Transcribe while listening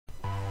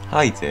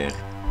Hi there!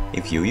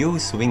 If you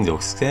use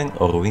Windows 10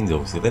 or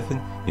Windows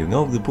 11, you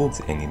know the boot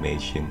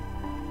animation.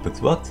 But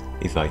what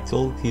if I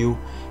told you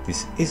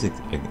this isn't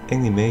an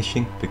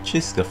animation but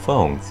just a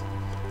font?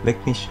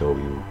 Let me show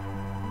you.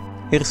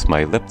 Here's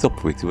my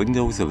laptop with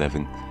Windows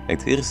 11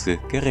 and here's the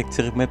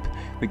character map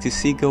with the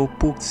Seagull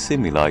Boot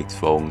Similite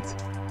font.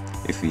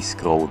 If we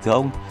scroll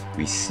down,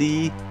 we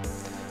see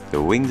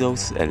the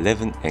Windows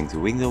 11 and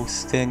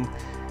Windows 10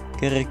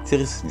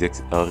 characters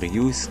that are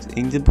used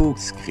in the boot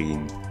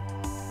screen.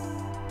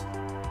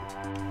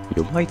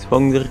 You might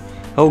wonder,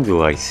 how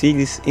do I see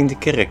this in the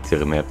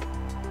character map?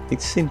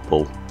 It's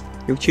simple,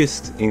 you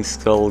just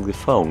install the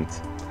font,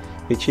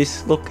 which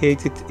is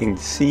located in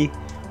the C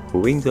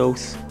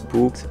Windows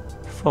Boot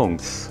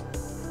Fonts.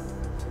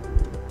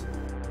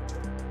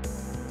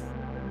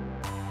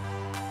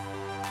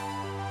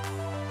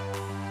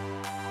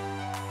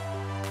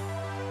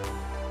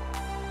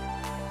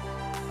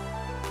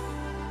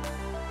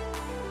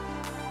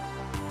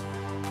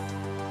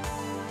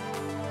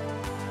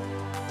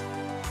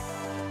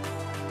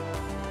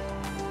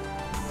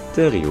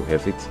 There you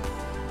have it.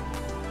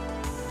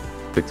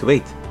 But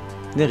wait,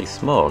 there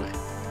is more.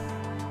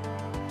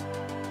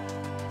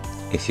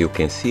 As you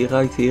can see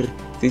right here,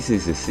 this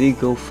is a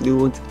Seagull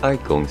Fluent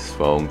Icons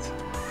font,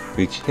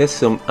 which has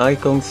some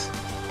icons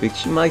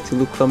which might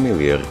look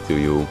familiar to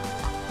you.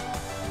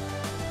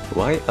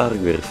 Why are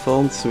there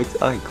fonts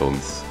with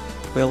icons?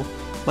 Well,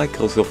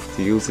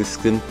 Microsoft uses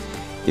them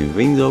in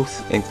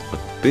Windows and a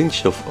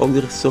bunch of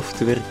other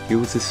software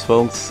uses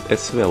fonts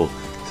as well.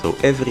 So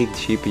every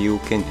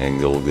GPU can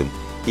handle them,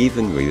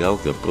 even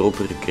without a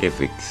proper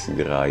graphics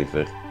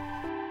driver.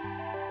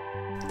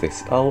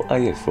 That's all I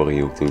have for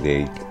you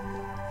today.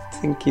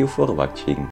 Thank you for watching.